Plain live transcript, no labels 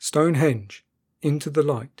Stonehenge, Into the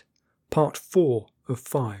Light, Part 4 of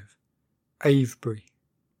 5, Avebury.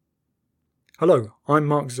 Hello, I'm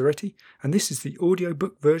Mark Zaretti, and this is the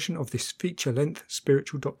audiobook version of this feature-length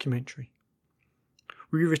spiritual documentary.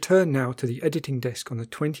 We return now to the editing desk on the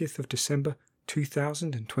 20th of December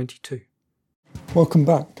 2022. Welcome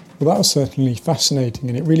back. Well, that was certainly fascinating,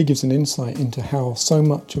 and it really gives an insight into how so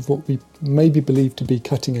much of what we maybe believe to be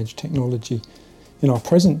cutting-edge technology in our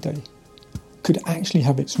present day could actually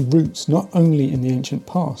have its roots not only in the ancient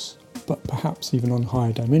past, but perhaps even on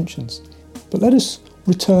higher dimensions. But let us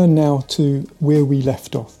return now to where we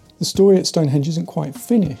left off. The story at Stonehenge isn't quite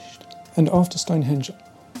finished, and after Stonehenge,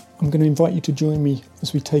 I'm going to invite you to join me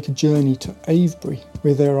as we take a journey to Avebury,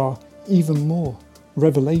 where there are even more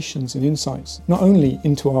revelations and insights, not only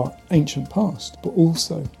into our ancient past, but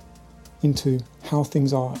also into how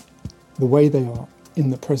things are the way they are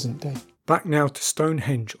in the present day. Back now to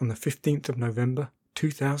Stonehenge on the 15th of November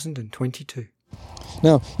 2022.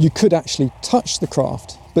 Now, you could actually touch the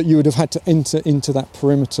craft, but you would have had to enter into that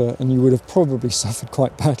perimeter and you would have probably suffered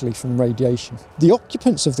quite badly from radiation. The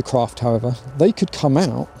occupants of the craft, however, they could come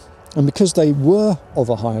out, and because they were of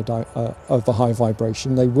a high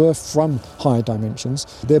vibration, they were from higher dimensions,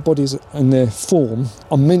 their bodies and their form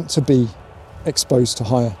are meant to be exposed to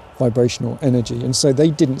higher vibrational energy, and so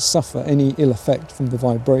they didn't suffer any ill effect from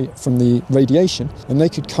the radiation, and they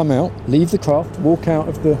could come out, leave the craft, walk out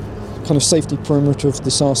of the kind of safety perimeter of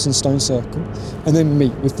the Sarsen stone circle, and then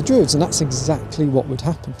meet with the Druids, and that's exactly what would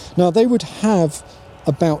happen. Now, they would have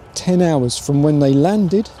about 10 hours from when they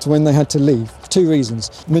landed to when they had to leave. Two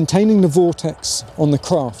reasons. Maintaining the vortex on the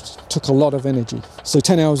craft took a lot of energy, so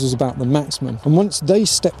 10 hours was about the maximum, and once they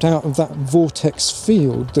stepped out of that vortex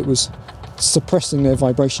field that was suppressing their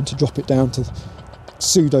vibration to drop it down to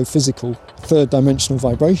pseudo-physical, third-dimensional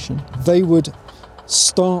vibration, they would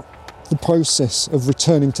start the process of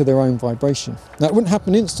returning to their own vibration. Now, it wouldn't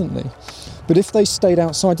happen instantly, but if they stayed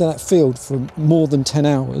outside of that field for more than 10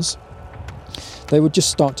 hours, they would just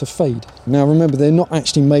start to fade. Now, remember, they're not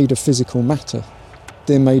actually made of physical matter.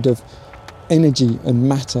 They're made of energy and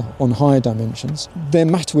matter on higher dimensions. Their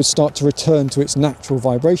matter would start to return to its natural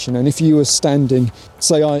vibration, and if you were standing,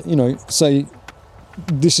 say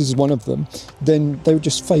this is one of them, then they would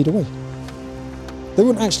just fade away. They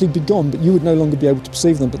wouldn't actually be gone, but you would no longer be able to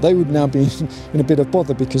perceive them, but they would now be in a bit of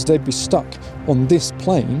bother because they'd be stuck on this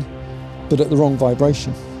plane but at the wrong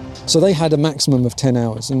vibration. So they had a maximum of 10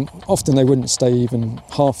 hours, and often they wouldn't stay even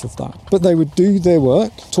half of that. But they would do their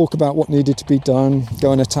work, talk about what needed to be done,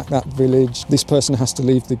 go and attack that village, this person has to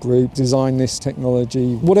leave the group, design this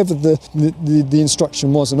technology, whatever the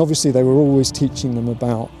instruction was. And obviously they were always teaching them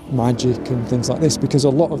about magic and things like this, because a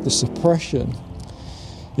lot of the suppression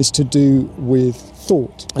is to do with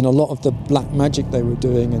thought. And a lot of the black magic they were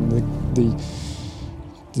doing and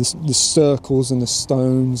the circles and the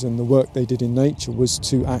stones and the work they did in nature was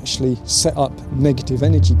to actually set up negative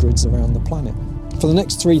energy grids around the planet. For the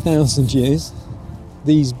next 3,000 years,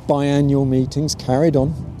 these biannual meetings carried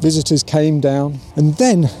on, visitors came down, and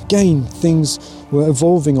then again things were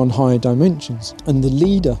evolving on higher dimensions, and the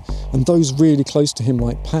leader and those really close to him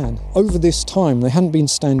like Pan, over this time they hadn't been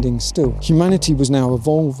standing still. Humanity was now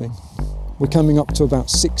evolving. We're coming up to about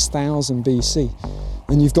 6,000 BC.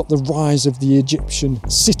 And you've got the rise of the Egyptian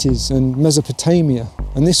cities and Mesopotamia.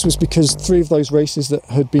 And this was because 3 of those races that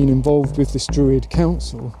had been involved with this Druid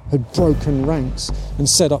council had broken ranks and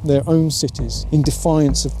set up their own cities in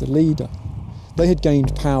defiance of the leader. They had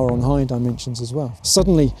gained power on higher dimensions as well.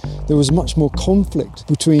 Suddenly, there was much more conflict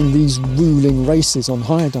between these ruling races on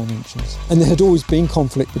higher dimensions. And there had always been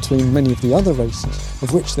conflict between many of the other races,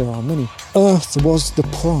 of which there are many. Earth was the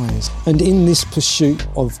prize. And in this pursuit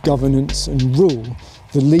of governance and rule,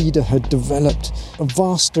 the leader had developed a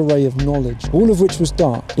vast array of knowledge, all of which was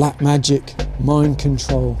dark. Black magic, mind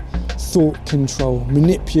control, thought control,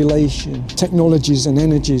 manipulation, technologies and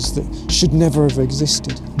energies that should never have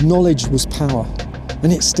existed. Knowledge was power,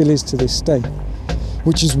 and it still is to this day.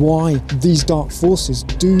 Which is why these dark forces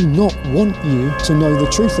do not want you to know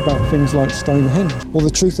the truth about things like Stonehenge, or the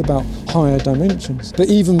truth about higher dimensions. But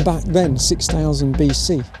even back then, 6,000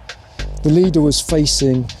 BC, the leader was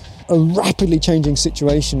facing a rapidly changing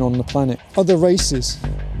situation on the planet. Other races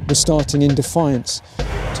were starting in defiance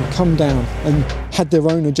to come down and had their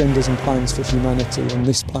own agendas and plans for humanity on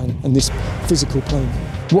this planet and this physical plane.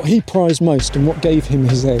 What he prized most and what gave him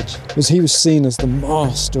his edge was he was seen as the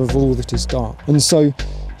master of all that is dark. And so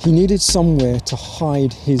he needed somewhere to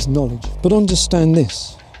hide his knowledge. But understand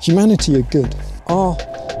this, humanity are good. Our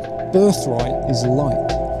birthright is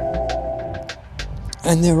light.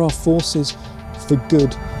 And there are forces for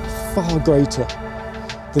good far greater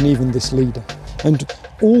than even this leader. And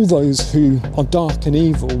all those who are dark and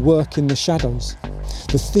evil work in the shadows.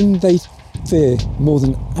 The thing they fear more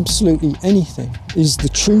than absolutely anything is the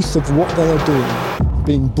truth of what they are doing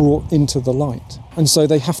being brought into the light. And so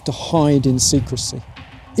they have to hide in secrecy,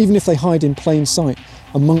 even if they hide in plain sight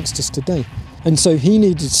amongst us today. And so he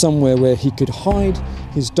needed somewhere where he could hide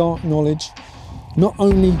his dark knowledge, not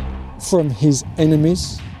only from his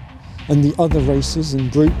enemies and the other races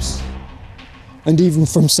and groups, and even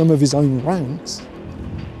from some of his own ranks,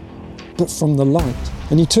 but from the light.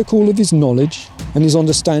 And he took all of his knowledge and his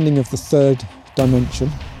understanding of the third dimension,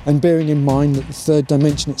 and bearing in mind that the third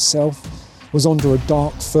dimension itself was under a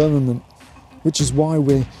dark firmament, which is why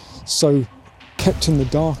we're so kept in the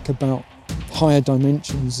dark about higher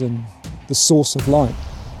dimensions and the source of light.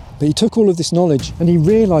 But he took all of this knowledge and he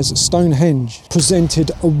realised that Stonehenge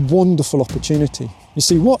presented a wonderful opportunity. You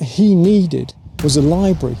see, what he needed was a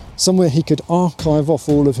library, somewhere he could archive off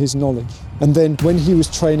all of his knowledge. And then when he was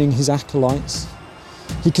training his acolytes,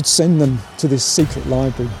 he could send them to this secret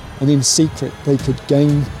library, and in secret they could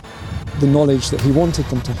gain the knowledge that he wanted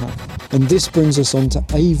them to have. And this brings us on to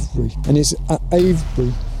Avebury, and it's at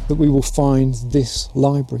Avebury that we will find this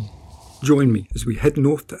library. Join me as we head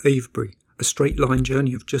north to Avebury, a straight line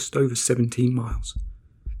journey of just over 17 miles.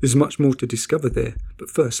 There's much more to discover there, but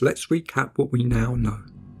first let's recap what we now know.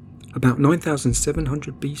 About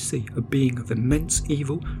 9700 BC, a being of immense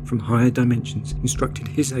evil from higher dimensions instructed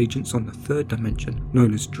his agents on the third dimension,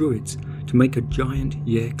 known as Druids, to make a giant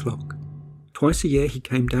year clock. Twice a year he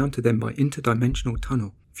came down to them by interdimensional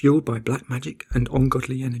tunnel, fueled by black magic and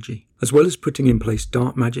ungodly energy. As well as putting in place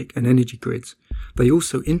dark magic and energy grids, they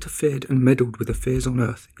also interfered and meddled with affairs on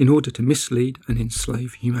Earth in order to mislead and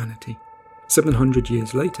enslave humanity. 700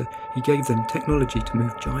 years later, he gave them technology to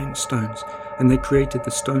move giant stones, and they created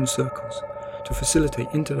the stone circles to facilitate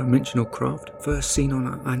interdimensional craft first seen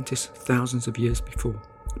on Atlantis thousands of years before.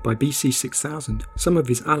 By BC 6000, some of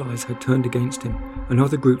his allies had turned against him, and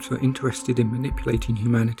other groups were interested in manipulating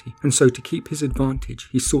humanity, and so to keep his advantage,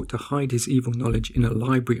 he sought to hide his evil knowledge in a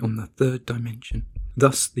library on the third dimension.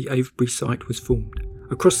 Thus, the Avebury site was formed.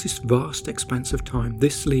 Across this vast expanse of time,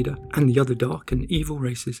 this leader and the other dark and evil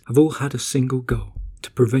races have all had a single goal: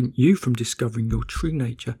 to prevent you from discovering your true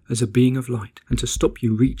nature as a being of light, and to stop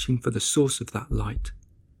you reaching for the source of that light.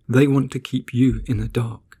 They want to keep you in the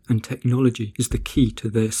dark, and technology is the key to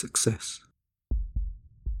their success.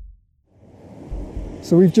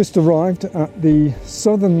 So we've just arrived at the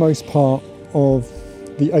southernmost part of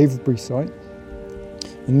the Avebury site,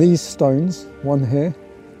 and these stones, one here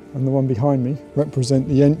and the one behind me, represent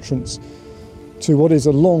the entrance to what is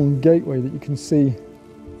a long gateway that you can see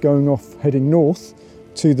going off heading north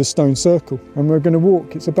to the stone circle. And we're going to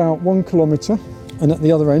walk, it's about 1 kilometre, and at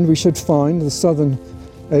the other end we should find the southern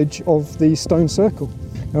edge of the stone circle.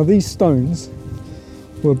 Now these stones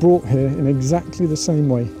were brought here in exactly the same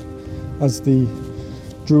way as the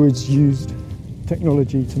Druids used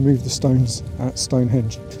technology to move the stones at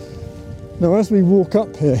Stonehenge. Now as we walk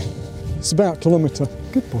up here, it's about a kilometre.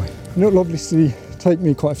 Good boy. And it'll obviously take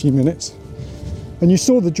me quite a few minutes. And you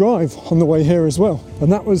saw the drive on the way here as well.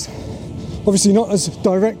 And that was obviously not as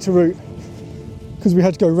direct a route because we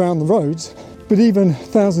had to go around the roads. But even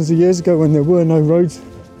thousands of years ago when there were no roads,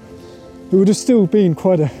 it would have still been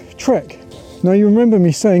quite a trek. Now you remember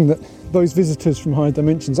me saying that those visitors from higher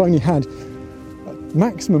dimensions only had a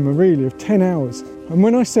maximum really of 10 hours. And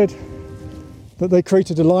when I said that they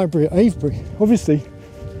created a library at Avebury, obviously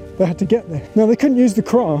they had to get there. Now they couldn't use the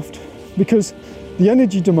craft because the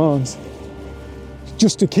energy demands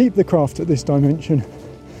just to keep the craft at this dimension,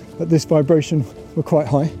 at this vibration, were quite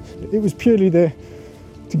high. It was purely there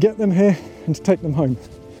to get them here and to take them home.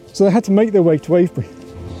 So they had to make their way to Avebury.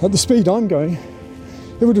 At the speed I'm going,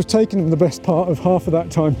 it would have taken them the best part of half of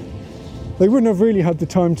that time. They wouldn't have really had the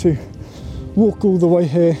time to walk all the way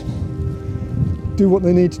here, do what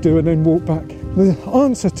they need to do and then walk back. The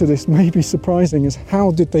answer to this may be surprising, as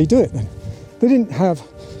how did they do it then? They didn't have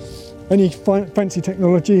any fancy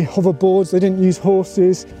technology, hoverboards, they didn't use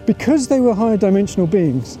horses. Because they were higher dimensional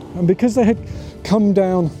beings, and because they had come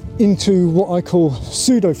down into what I call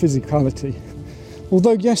pseudo-physicality,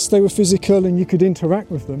 although yes, they were physical and you could interact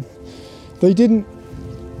with them, they didn't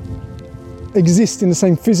exist in the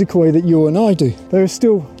same physical way that you and I do. They were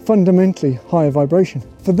still fundamentally higher vibration.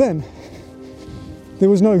 For them, there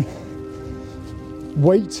was no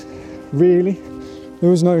weight, really. There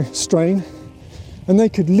was no strain. And they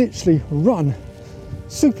could literally run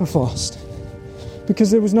super fast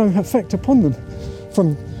because there was no effect upon them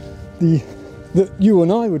from that you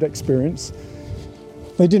and I would experience.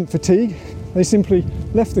 They didn't fatigue. They simply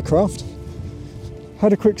left the craft,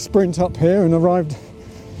 had a quick sprint up here and arrived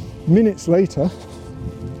minutes later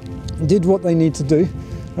did what they need to do,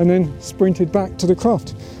 and then sprinted back to the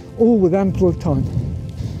craft, all with ample time.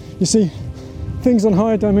 You see, things on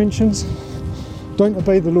higher dimensions don't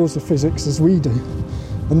obey the laws of physics as we do,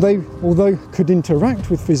 and they, although could interact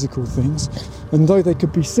with physical things, and though they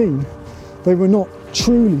could be seen, they were not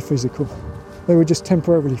truly physical, they were just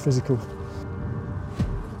temporarily physical.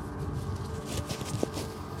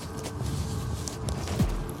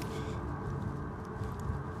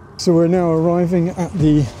 So we're now arriving at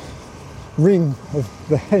the ring of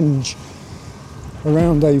the henge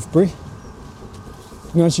around Avebury,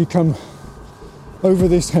 and as you come over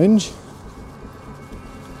this henge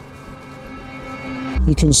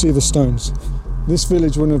you can see the stones. This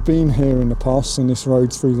village wouldn't have been here in the past, and this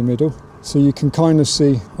road through the middle, so you can kind of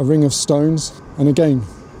see a ring of stones, and again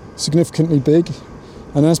significantly big,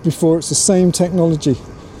 and as before it's the same technology,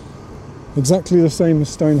 exactly the same as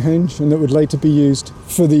Stonehenge, and that would later be used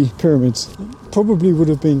for the pyramids. It probably would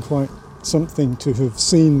have been quite something to have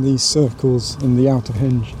seen these circles in the outer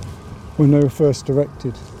henge when they were first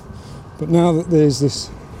erected. But now that there's this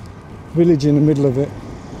village in the middle of it,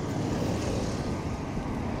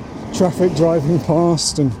 traffic driving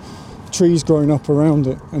past and trees growing up around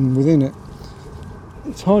it and within it,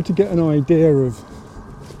 it's hard to get an idea of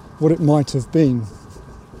what it might have been.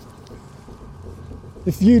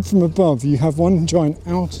 If viewed from above, you have one giant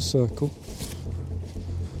outer circle,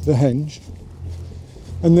 the henge,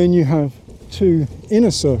 and then you have two inner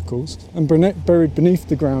circles, and buried beneath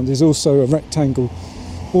the ground is also a rectangle,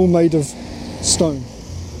 all made of stone.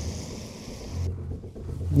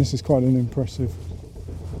 And this is quite an impressive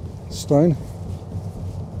stone.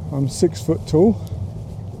 I'm 6 foot tall,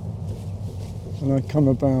 and I come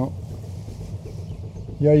about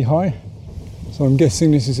yay high. So I'm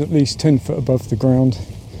guessing this is at least 10 foot above the ground.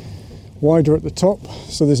 Wider at the top,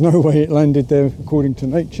 so there's no way it landed there according to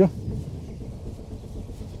nature.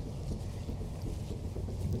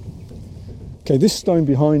 Okay, this stone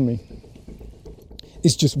behind me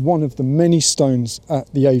is just one of the many stones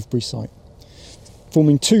at the Avebury site,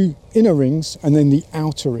 forming two inner rings and then the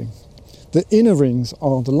outer ring. The inner rings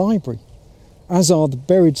are the library, as are the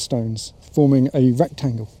buried stones, forming a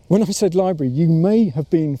rectangle. When I said library, you may have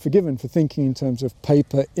been forgiven for thinking in terms of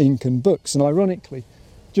paper, ink and books, and ironically,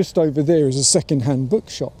 just over there is a second-hand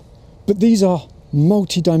bookshop. But these are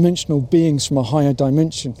multi-dimensional beings from a higher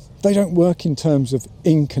dimension. They don't work in terms of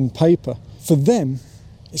ink and paper. For them,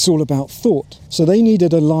 it's all about thought. So they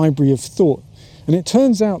needed a library of thought. And it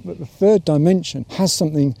turns out that the third dimension has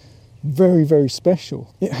something very, very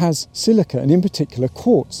special. It has silica, and in particular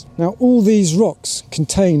quartz. Now, all these rocks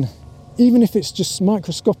contain, even if it's just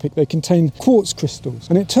microscopic, they contain quartz crystals.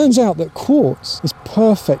 And it turns out that quartz is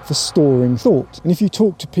perfect for storing thought. And if you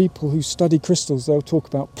talk to people who study crystals, they'll talk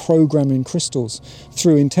about programming crystals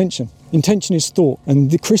through intention. Intention is thought, and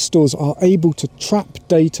the crystals are able to trap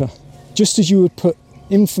data. Just as you would put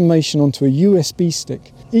information onto a USB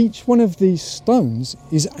stick, each one of these stones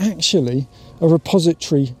is actually a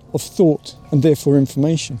repository of thought and therefore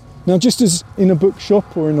information. Now, just as in a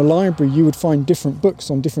bookshop or in a library you would find different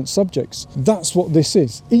books on different subjects, that's what this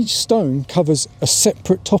is. Each stone covers a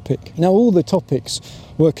separate topic. Now, all the topics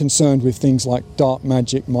were concerned with things like dark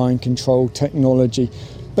magic, mind control, technology,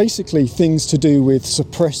 basically things to do with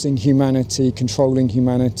suppressing humanity, controlling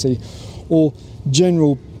humanity, or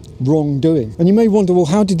general wrongdoing. And you may wonder, well,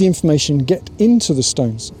 how did the information get into the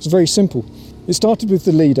stones? It's very simple. It started with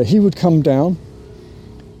the leader. He would come down,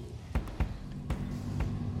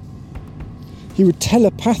 he would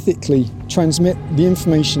telepathically transmit the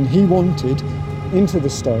information he wanted into the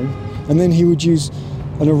stone, and then he would use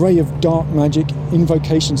an array of dark magic,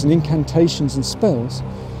 invocations and incantations and spells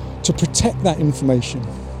to protect that information.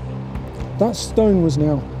 That stone was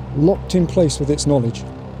now locked in place with its knowledge.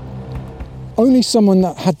 Only someone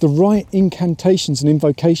that had the right incantations and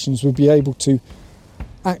invocations would be able to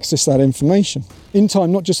access that information. In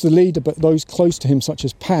time, not just the leader, but those close to him, such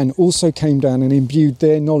as Pan, also came down and imbued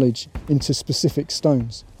their knowledge into specific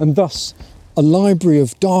stones. And thus, a library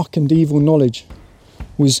of dark and evil knowledge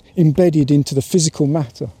was embedded into the physical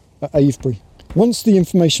matter at Avebury. Once the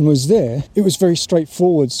information was there, it was very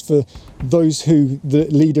straightforward for those who the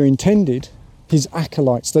leader intended, his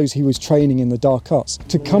acolytes, those he was training in the dark arts,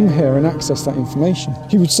 to come here and access that information.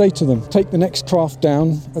 He would say to them, take the next craft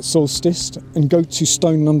down at solstice and go to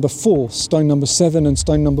stone number 4, stone number 7 and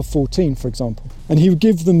stone number 14, for example. And he would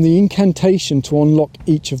give them the incantation to unlock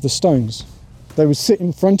each of the stones. They would sit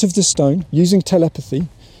in front of the stone using telepathy.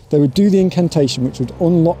 They would do the incantation, which would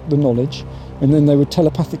unlock the knowledge, and then they would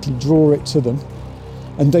telepathically draw it to them,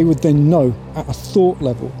 and they would then know at a thought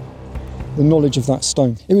level the knowledge of that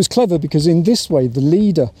stone. It was clever because in this way the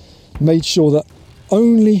leader made sure that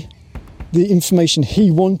only the information he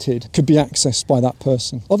wanted could be accessed by that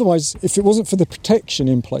person. Otherwise, if it wasn't for the protection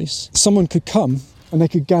in place, someone could come and they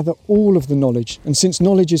could gather all of the knowledge. And since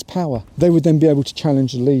knowledge is power, they would then be able to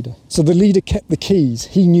challenge the leader. So the leader kept the keys.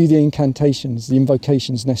 He knew the incantations, the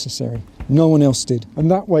invocations necessary. No one else did. And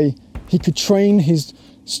that way, he could train his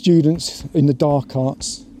students in the dark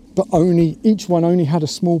arts, but each one only had a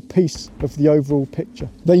small piece of the overall picture.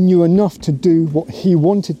 They knew enough to do what he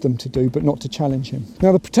wanted them to do, but not to challenge him.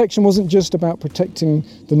 Now, the protection wasn't just about protecting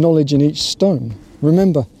the knowledge in each stone.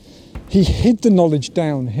 Remember, he hid the knowledge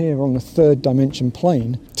down here on the third dimension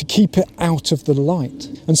plane to keep it out of the light.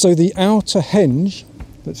 And so the outer henge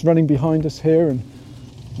that's running behind us here and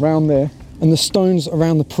round there, and the stones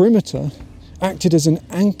around the perimeter acted as an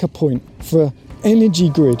anchor point for an energy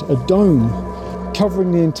grid, a dome,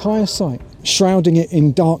 covering the entire site, shrouding it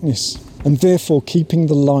in darkness, and therefore keeping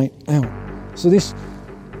the light out. So this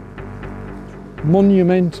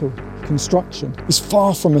monumental construction is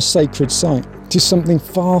far from a sacred site. It is something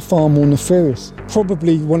far, far more nefarious.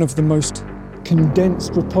 Probably one of the most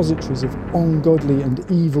condensed repositories of ungodly and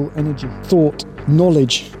evil energy, thought,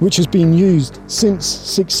 knowledge, which has been used since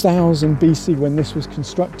 6000 BC when this was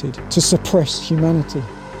constructed to suppress humanity,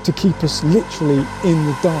 to keep us literally in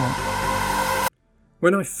the dark.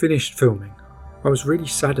 When I finished filming, I was really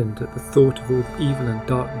saddened at the thought of all the evil and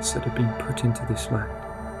darkness that had been put into this land.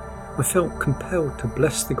 I felt compelled to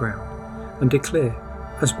bless the ground and declare,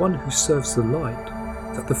 as one who serves the light,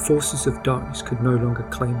 that the forces of darkness could no longer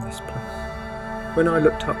claim this place. When I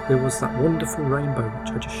looked up, there was that wonderful rainbow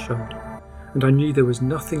which I just showed, and I knew there was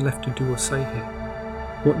nothing left to do or say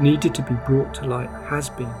here. What needed to be brought to light has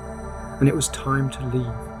been, and it was time to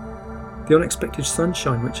leave. The unexpected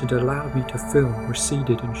sunshine which had allowed me to film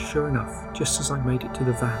receded, and sure enough, just as I made it to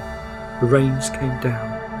the van, the rains came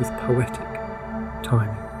down with poetic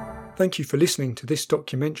timing. Thank you for listening to this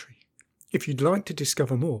documentary. If you'd like to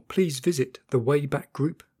discover more, please visit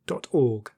thewaybackgroup.org.